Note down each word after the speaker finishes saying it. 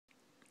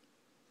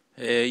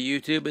Hey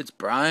YouTube, it's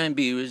Brian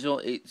B.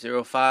 Visual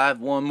 805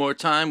 one more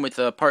time with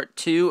part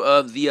 2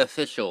 of the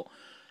official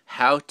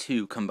how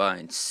to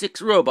combine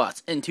 6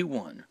 robots into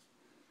one.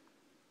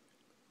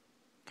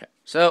 Okay,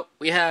 so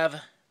we have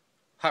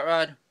Hot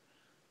Rod,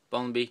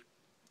 Bumblebee,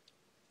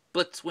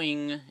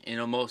 Blitzwing in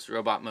almost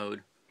robot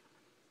mode,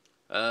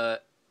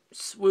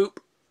 Swoop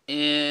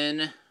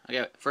in,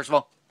 first of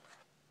all,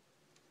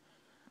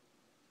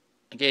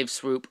 I gave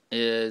Swoop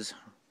his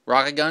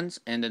rocket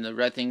guns, and then the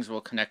red things will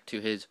connect to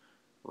his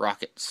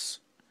rockets.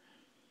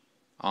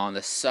 On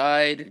the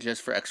side,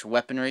 just for extra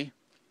weaponry,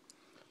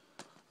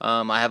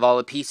 I have all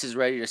the pieces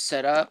ready to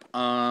set up.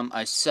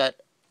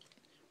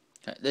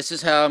 This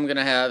is how I'm going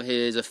to have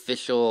his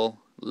official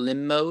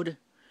limb mode.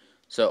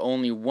 So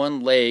only one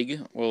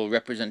leg will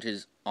represent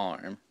his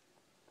arm.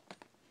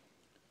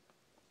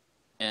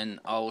 And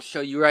I'll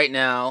show you right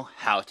now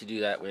how to do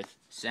that with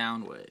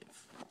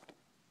Soundwave.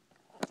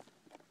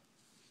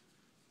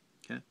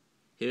 Okay,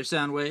 here's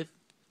Soundwave.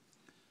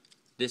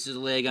 This is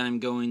the leg I'm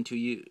going to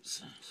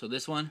use. So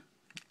this one,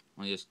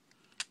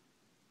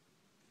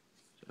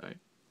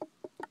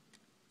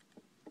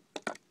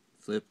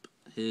 flip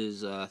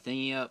his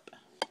thingy up.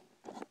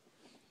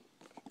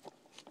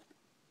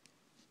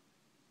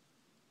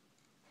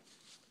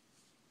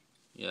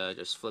 Yeah,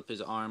 just flip his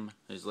arm,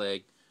 his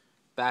leg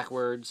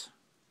backwards.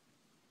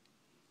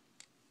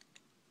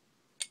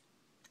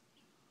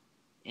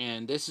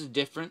 And this is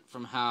different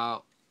from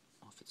how,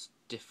 if it's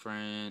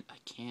different, I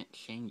can't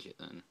change it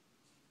then.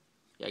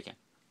 Yeah, I can.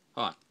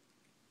 Hold on.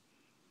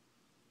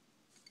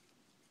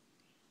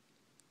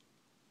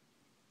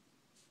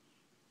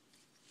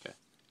 Okay.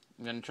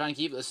 I'm going to try and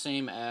keep it the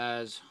same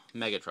as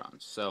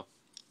Megatron's. So,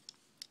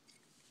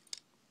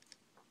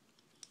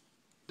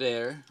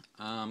 there.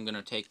 I'm going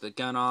to take the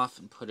gun off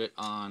and put it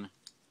on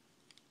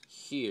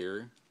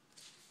here.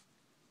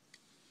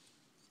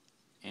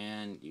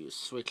 And you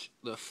switch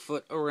the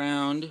foot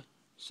around.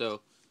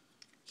 So,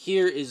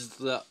 here is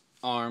the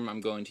arm I'm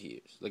going to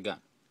use. The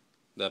gun.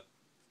 The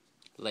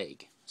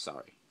leg.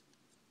 Sorry.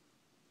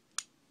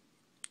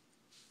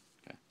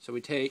 Okay. So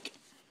we take...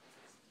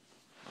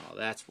 Oh,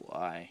 that's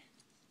why.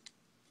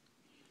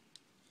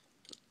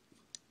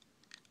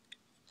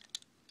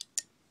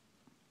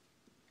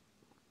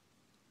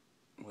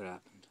 What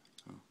happened?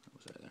 Oh, that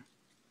was right there.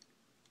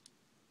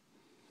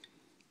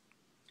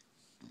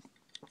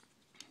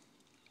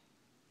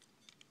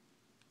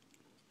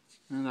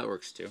 And that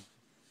works too.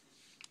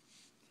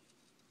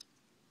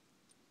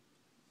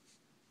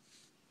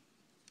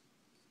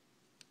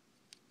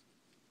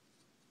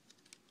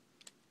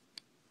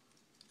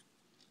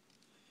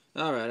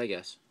 Alright, I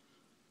guess.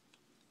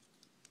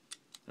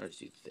 Let's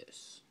do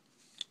this.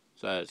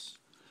 So as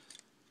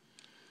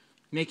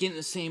making it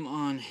the same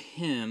on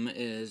him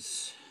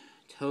is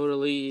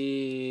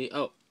totally...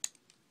 Oh,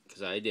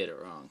 because I did it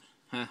wrong.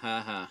 Ha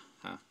ha ha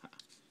ha ha.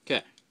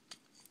 Okay.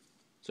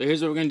 So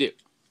here's what we're going to do.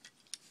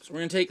 So we're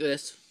going to take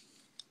this.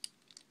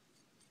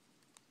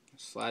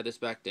 Slide this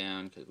back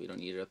down because we don't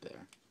need it up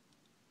there.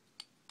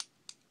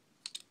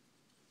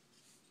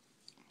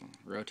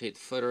 Rotate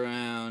the foot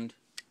around.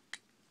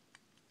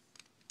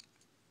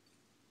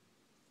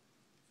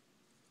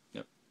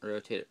 Yep,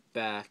 rotate it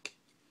back.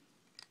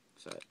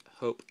 So I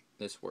hope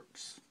this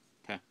works.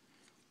 Okay,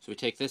 so we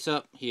take this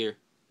up here.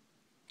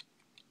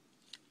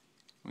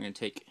 We're going to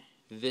take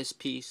this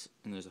piece,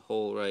 and there's a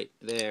hole right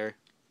there.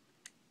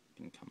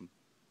 You can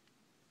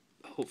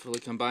hopefully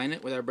combine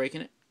it without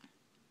breaking it.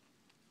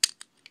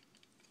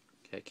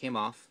 Okay, it came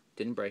off,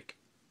 didn't break.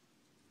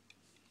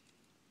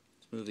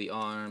 Let's move the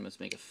arm, let's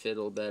make it fit a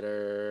little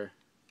better.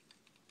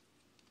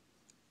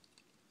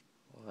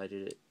 Why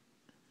did it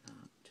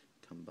not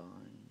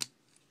combine?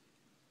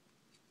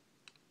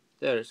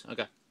 There it is.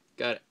 Okay,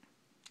 got it.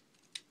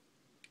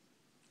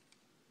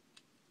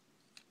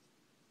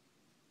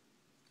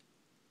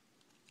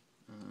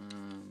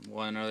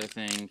 One other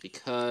thing,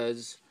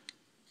 because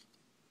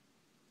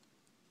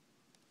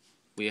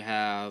we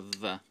have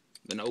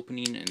an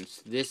opening and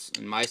this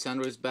and my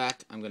Soundwave's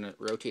back, I'm going to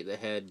rotate the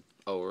head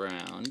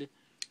around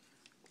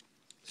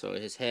so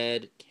his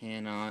head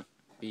cannot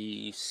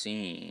be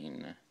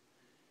seen.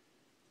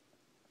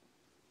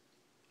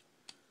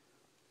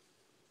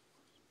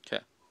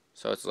 Okay,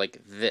 so it's like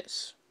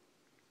this,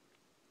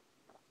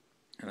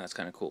 and that's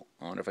kind of cool.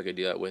 I wonder if I could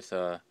do that with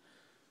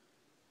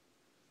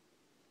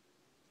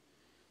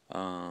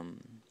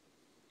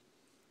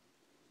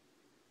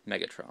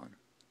Megatron.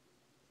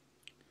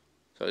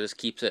 So this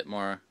keeps it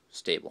more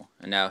stable.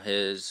 And now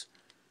his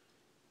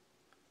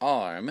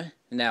arm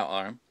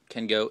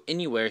can go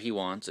anywhere he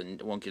wants and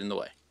it won't get in the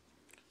way.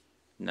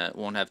 And that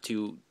won't have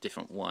two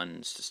different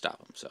ones to stop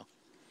him. So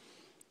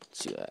let's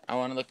see that. I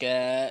want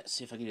to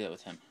see if I can do that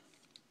with him.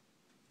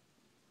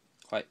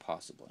 Quite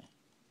possibly.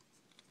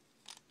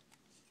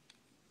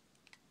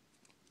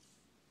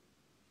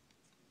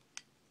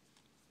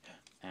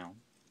 Ow.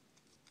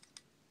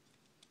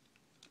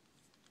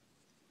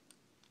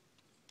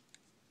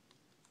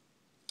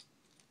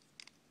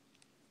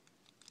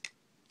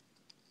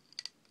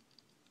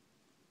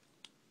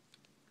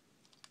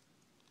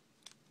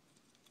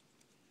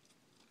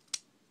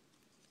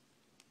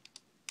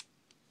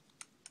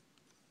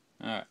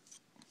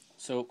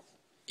 So,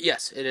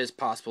 yes, it is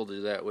possible to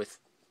do that with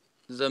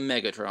the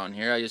Megatron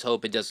here. I just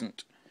hope it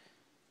doesn't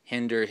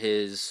hinder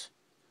his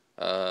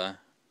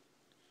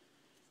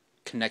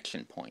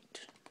connection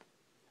point.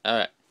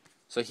 Alright,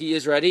 so he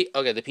is ready.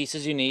 Okay, the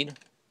pieces you need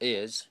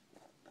is,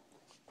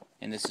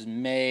 and this is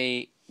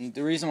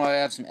the reason why I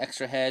have some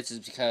extra heads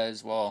is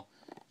because, well,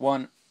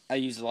 one, I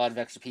use a lot of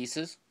extra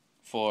pieces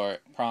for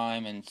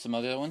Prime and some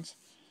other ones,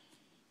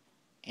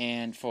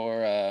 and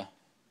for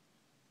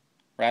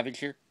Ravage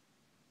here.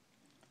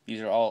 These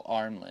are all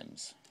arm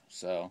limbs,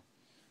 so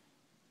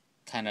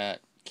kind of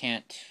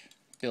can't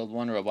build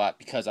one robot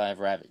because I have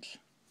Ravage.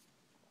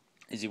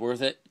 Is he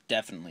worth it?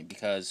 Definitely,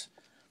 because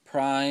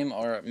Prime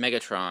or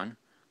Megatron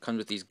comes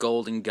with these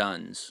golden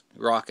guns,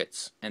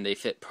 rockets, and they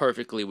fit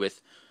perfectly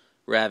with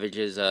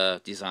Ravage's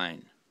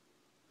design.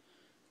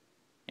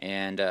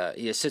 And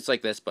he sits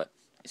like this, but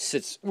it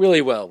sits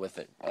really well with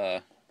it.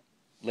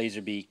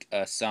 Laserbeak,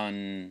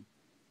 Sunbeak.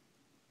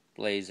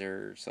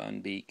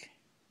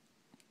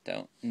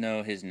 Don't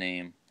know his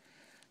name.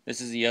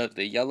 This is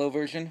the yellow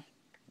version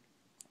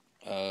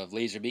of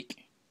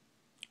Laserbeak.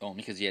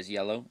 Only because he has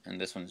yellow, and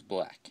this one's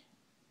black.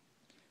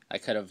 I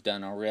could have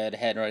done a red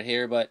head right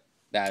here, but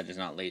that is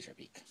not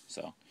Laserbeak.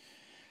 So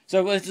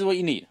this is what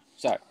you need.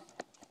 Sorry.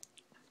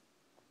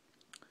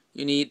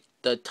 You need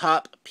the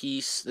top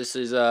piece. This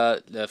is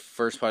the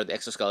first part of the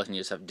exoskeleton. You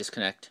just have to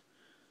disconnect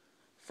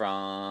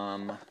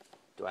from...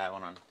 Do I have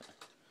one on?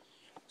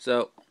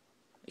 So,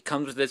 it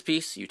comes with this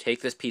piece. You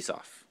take this piece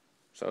off.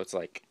 So it's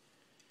like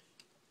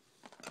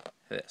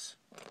this.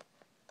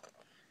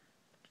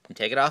 You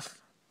take it off.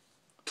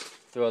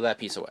 Throw that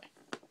piece away.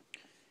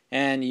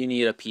 And you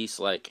need a piece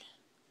like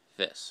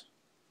this.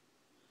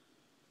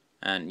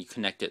 And you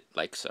connect it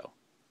like so.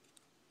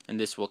 And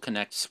this will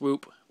connect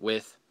Swoop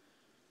with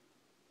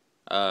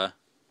Blitzwing.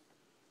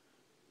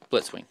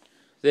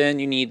 Then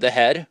you need the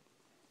head.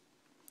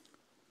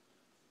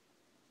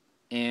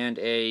 And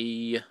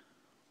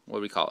what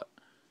do we call it?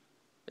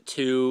 A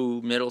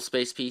 2 middle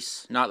space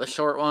piece. Not the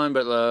short one,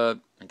 but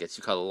I guess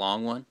you call it the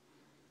long one.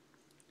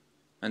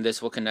 And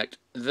this will connect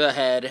the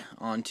head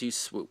onto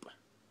Swoop.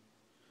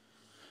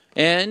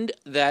 And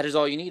that is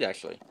all you need,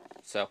 actually.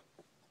 So,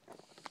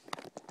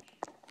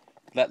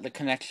 let the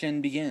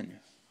connection begin.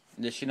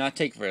 This should not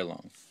take very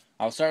long.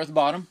 I'll start with the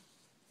bottom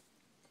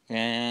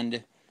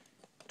and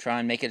try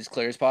and make it as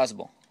clear as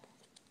possible.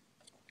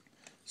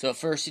 So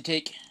first you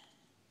take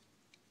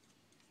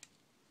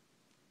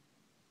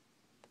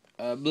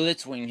a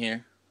Blitzwing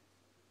here,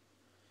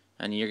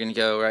 and you're going to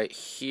go right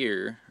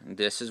here.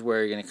 This is where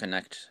you're going to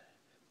connect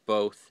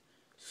both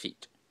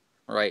feet,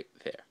 right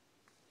there.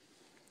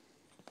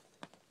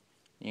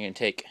 You're going to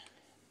take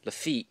the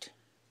feet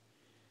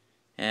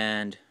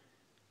and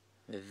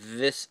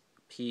this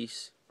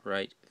piece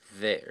right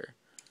there.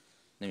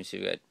 Let me see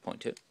if I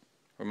point to it.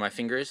 Where my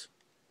finger is.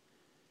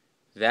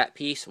 That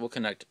piece will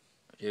connect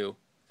to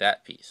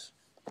that piece.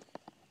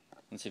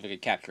 Let's see if I can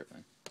capture it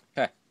then.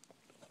 Okay.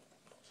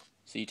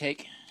 So you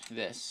take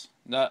this.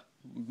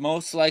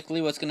 Most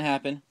likely what's going to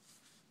happen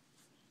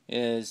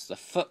is the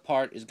foot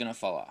part is going to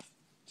fall off.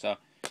 So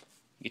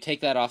you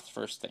take that off the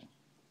first thing.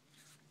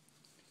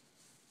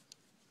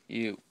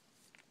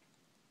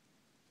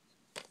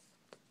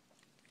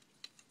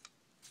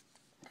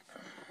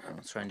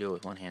 Let's try and do it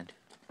with one hand.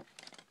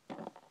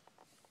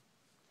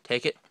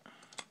 Take it,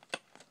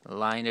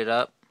 line it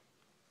up,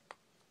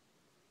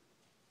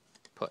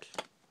 push.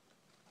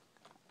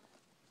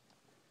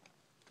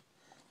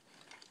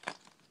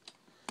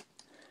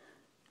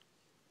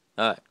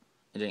 Alright,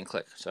 it didn't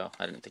click, so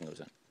I didn't think it was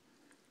in.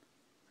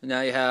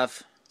 Now you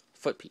have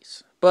foot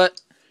piece,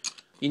 but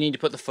you need to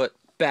put the foot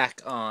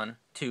back on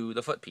to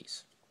the foot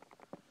piece.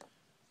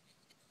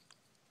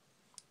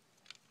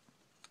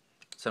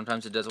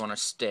 Sometimes it doesn't want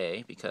to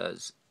stay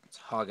because it's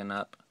hogging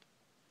up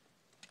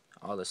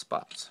all the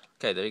spots.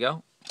 Okay, there you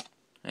go.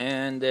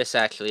 And this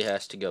actually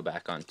has to go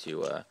back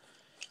onto a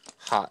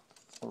hot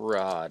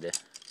rod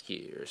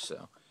here,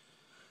 so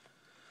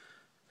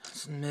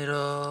it's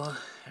middle. There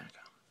we go.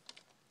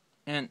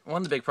 And one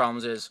of the big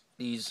problems is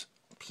these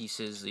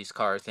pieces, these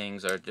car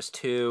things, are just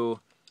too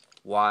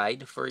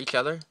wide for each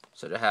other.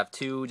 So to have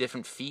two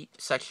different feet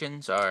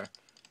sections are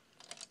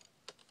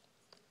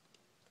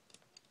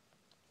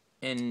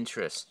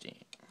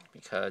interesting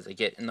because they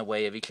get in the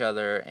way of each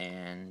other,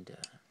 and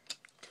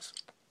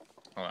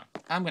hold on.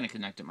 I'm going to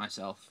connect it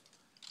myself.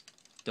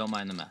 Don't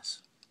mind the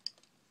mess.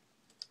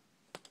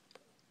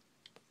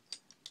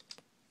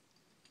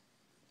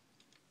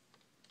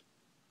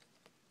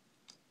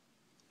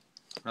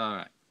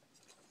 Alright.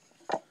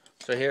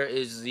 So here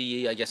is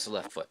I guess the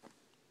left foot.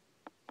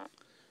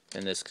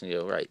 And this can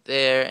go right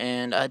there,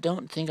 and I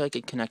don't think I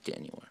could connect it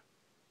anywhere.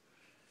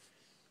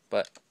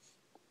 But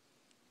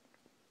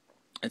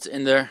it's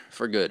in there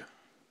for good.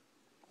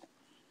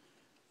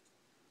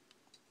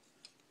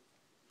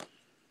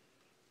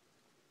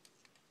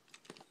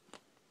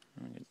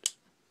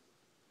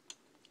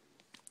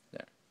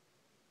 There.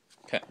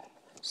 Okay.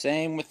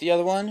 Same with the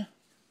other one.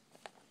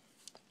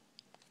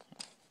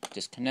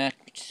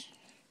 Disconnect.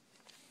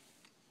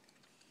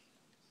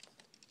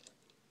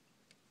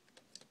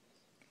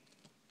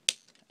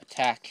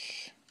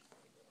 attach,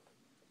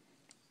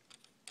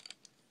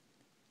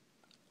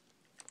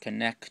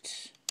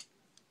 connect.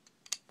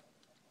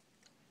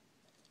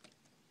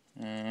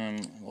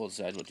 We'll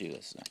decide we'll do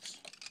this next.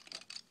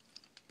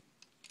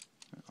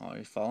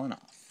 Already fallen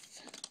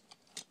off.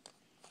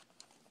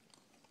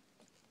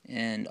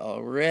 And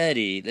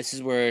already, this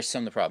is where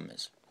some of the problem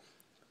is.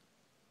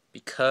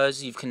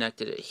 Because you've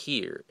connected it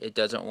here, it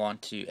doesn't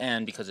want to,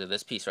 and because of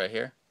this piece right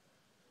here,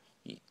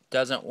 it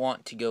doesn't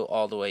want to go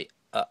all the way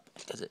up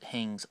because it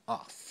hangs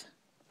off.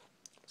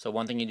 So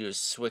one thing you do is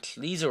switch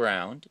these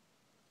around,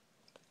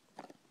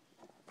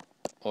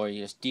 or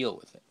you just deal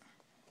with it.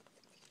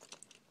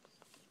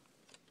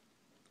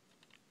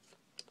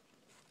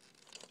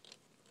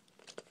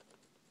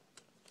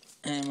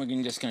 And we're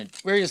just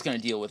gonna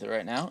deal with it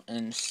right now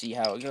and see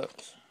how it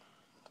goes.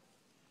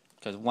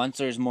 Because once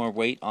there's more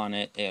weight on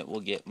it, it will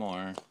get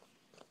more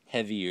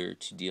heavier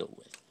to deal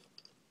with.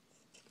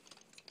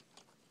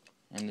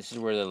 And this is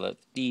where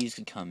these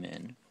could come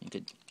in. You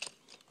could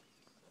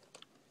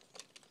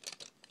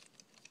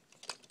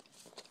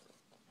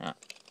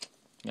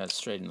you gotta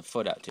straighten the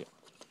foot out too.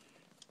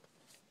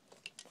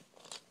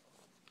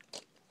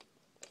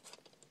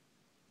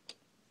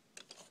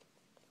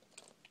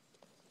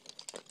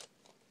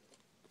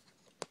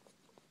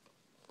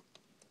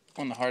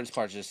 One of the hardest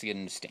parts is just to get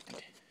them to stand.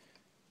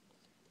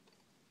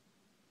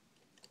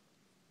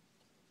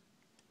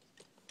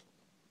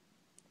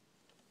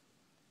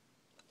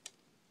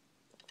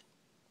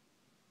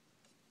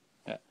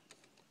 Yeah.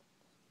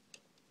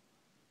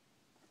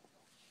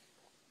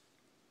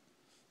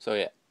 So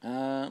yeah,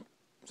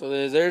 so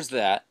there's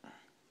that.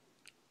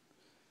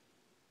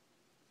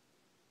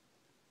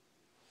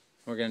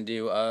 We're gonna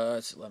do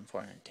it's 11,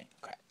 4, 10.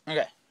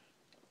 Okay.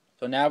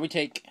 So now we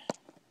take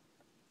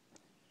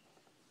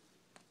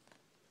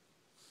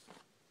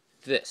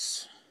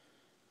this.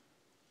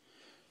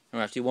 I'm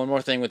gonna have to do one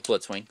more thing with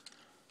Blitzwing.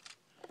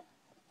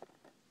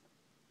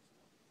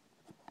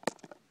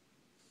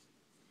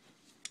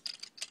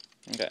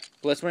 Okay,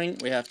 Blitzwing,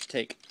 we have to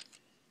take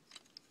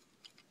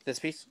this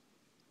piece,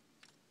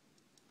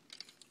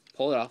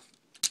 pull it off,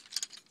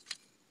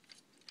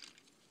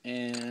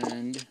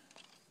 and let's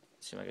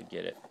see if I can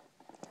get it.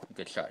 A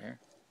good shot here.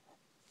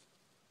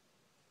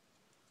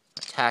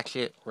 Attach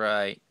it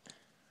right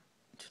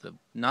to the,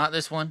 not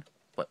this one,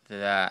 but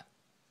that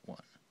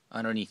one,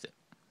 underneath it.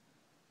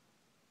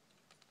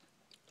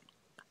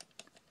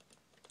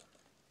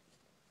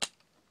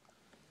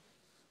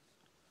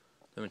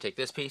 Then we take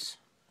this piece,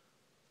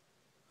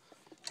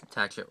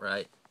 attach it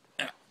right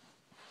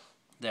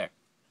there.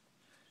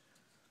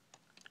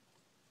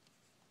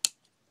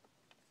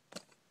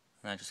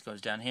 And that just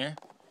goes down here,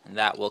 and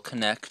that will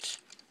connect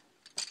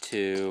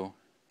to,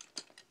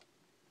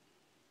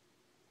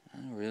 I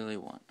really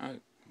want, I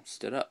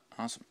stood up,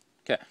 awesome.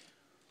 Okay,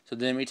 so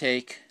then we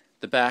take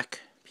the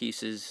back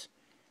pieces,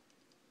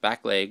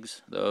 back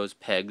legs, those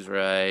pegs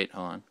right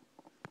on.